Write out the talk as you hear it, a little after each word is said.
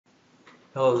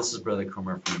Hello, this is Brother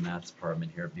Cromer from the Math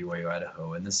Department here at BYU,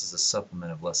 Idaho, and this is a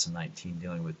supplement of Lesson 19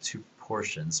 dealing with two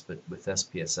proportions, but with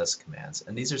SPSS commands.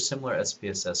 And these are similar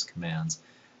SPSS commands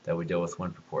that we deal with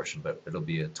one proportion, but it'll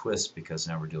be a twist because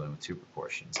now we're dealing with two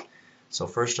proportions. So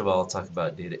first of all, I'll talk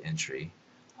about data entry,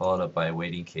 followed up by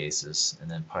weighting cases, and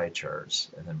then pie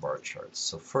charts, and then bar charts.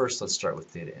 So first, let's start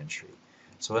with data entry.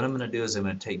 So what I'm going to do is I'm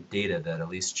going to take data that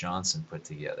Elise Johnson put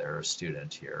together, a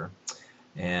student here,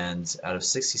 and out of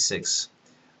 66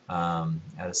 out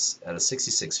of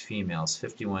 66 females,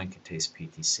 51 could taste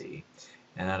PTC,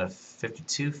 and out of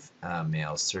 52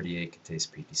 males, 38 could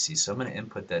taste PTC. So I'm going to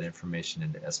input that information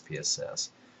into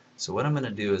SPSS. So what I'm going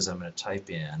to do is I'm going to type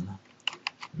in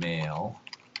male,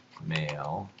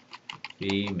 male,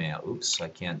 female. Oops, I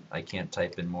can't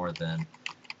type in more than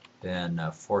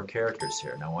 4 characters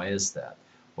here. Now why is that?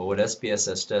 Well, what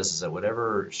SPSS does is that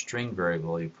whatever string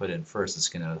variable you put in first, it's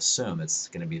going to assume it's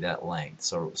going to be that length.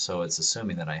 So it's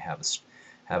assuming that I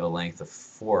have a length of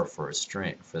 4 for a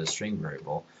string for the string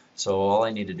variable. So all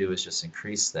I need to do is just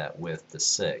increase that width to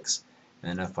 6.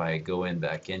 And then if I go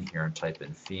back in here and type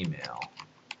in female,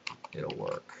 it'll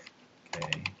work.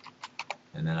 Okay.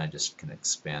 And then I just can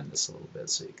expand this a little bit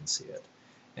so you can see it.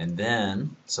 And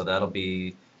then, so that'll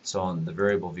be, so on the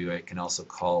variable view, I can also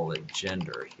call it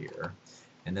gender here.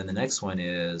 And then the next one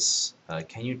is,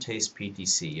 can you taste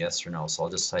PTC, yes or no? So I'll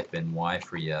just type in Y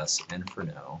for yes, N for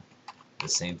no. The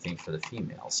same thing for the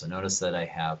female. So notice that I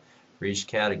have, for each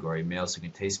category, males who can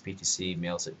taste PTC,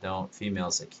 males that don't,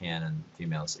 females that can, and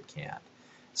females that can't.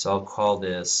 So I'll call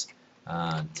this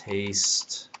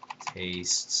taste,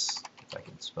 if I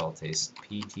can spell taste,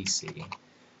 PTC.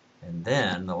 And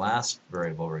then the last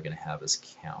variable we're going to have is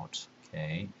count.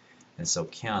 Okay. And so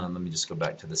count, and let me just go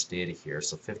back to this data here.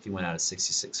 So 51 out of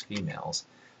 66 females.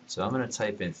 So I'm going to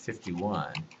type in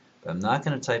 51, but I'm not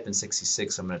going to type in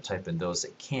 66. I'm going to type in those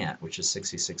that can't, which is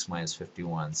 66 minus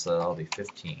 51. So that'll be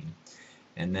 15.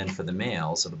 And then for the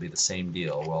males, it'll be the same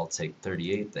deal. Well, I'll take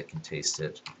 38 that can taste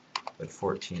it, but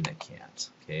 14 that can't.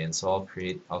 Okay, and so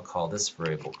I'll call this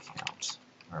variable count.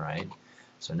 All right.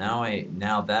 So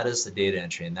now that is the data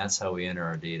entry, and that's how we enter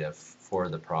our data for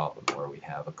the problem, where we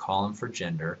have a column for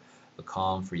gender, a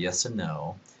column for yes and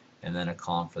no, and then a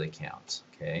column for the count.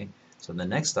 Okay. So the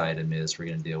next item is we're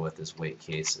going to deal with is weight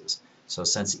cases. So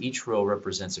since each row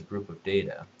represents a group of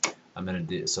data, I'm going to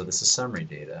do, so this is summary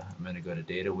data. I'm going to go to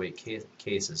data weight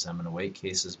cases. I'm going to weight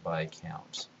cases by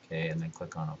count. Okay, and then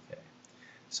click on OK.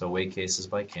 So weight cases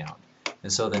by count.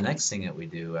 And so the next thing that we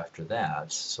do after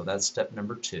that, so that's step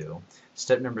number 2.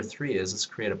 Step number 3 is let's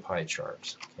create a pie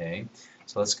chart. Okay,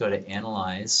 so let's go to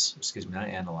analyze, excuse me, not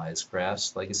analyze,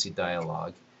 graphs, legacy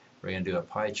dialog. We're going to do a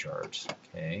pie chart.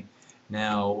 Okay,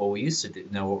 now what we used to do,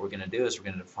 now what we're going to do is we're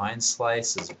going to define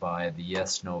slices by the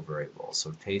yes/no variable.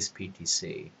 So taste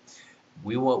PTC.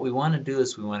 What we want to do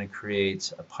is we want to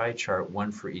create a pie chart,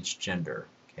 one for each gender.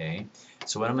 Okay,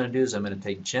 so what I'm going to do is I'm going to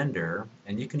take gender,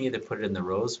 and you can either put it in the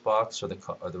rows box or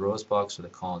the rows box or the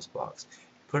columns box. If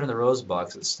you put it in the rows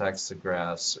box, it stacks the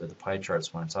graphs or the pie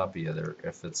charts one on top of the other.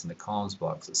 If it's in the columns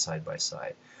box, it's side by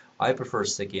side. I prefer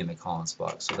sticky in the columns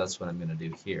box, so that's what I'm going to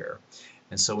do here.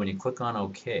 And so when you click on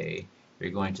OK,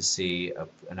 you're going to see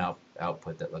an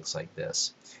output that looks like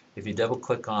this. If you double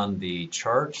click on the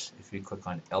chart, if you click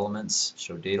on elements,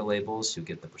 show data labels, you'll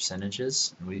get the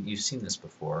percentages. And you've seen this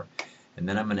before. And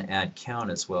then I'm going to add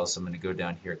count as well, so I'm going to go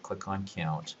down here, click on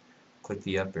count, click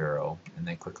the up arrow, and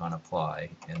then click on apply,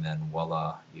 and then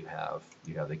voila, you have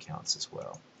the counts as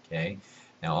well. Okay.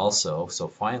 Now also, so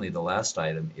finally the last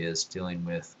item is dealing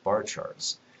with bar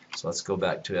charts. So let's go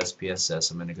back to SPSS.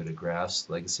 I'm going to go to graphs,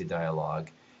 legacy dialog,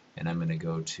 and I'm going to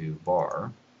go to bar,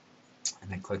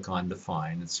 and then click on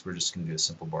define. We're just going to do a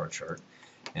simple bar chart.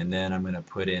 And then I'm going to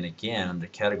put in again on the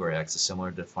category axis, similar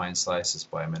to define slices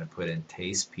by, I'm going to put in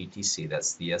taste PTC,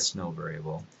 that's the yes/no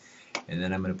variable. And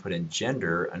then I'm going to put in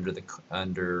gender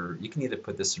under, you can either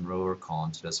put this in row or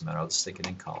columns, it doesn't matter, I'll just stick it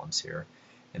in columns here.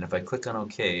 And if I click on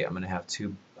OK, I'm going to have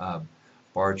two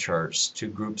bar charts, two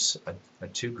groups,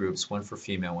 one for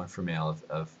female, one for male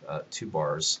of 2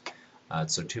 bars,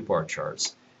 so 2 bar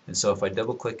charts. And so if I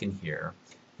double click in here,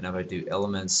 and if I do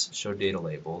elements, show data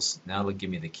labels, now it'll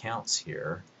give me the counts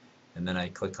here, and then I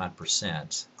click on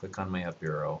percent, click on my up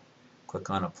arrow, click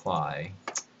on apply,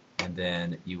 and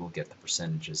then you will get the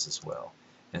percentages as well.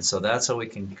 And so that's how we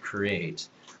can create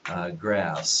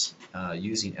graphs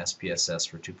using SPSS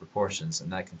for 2 proportions,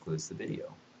 and that concludes the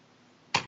video.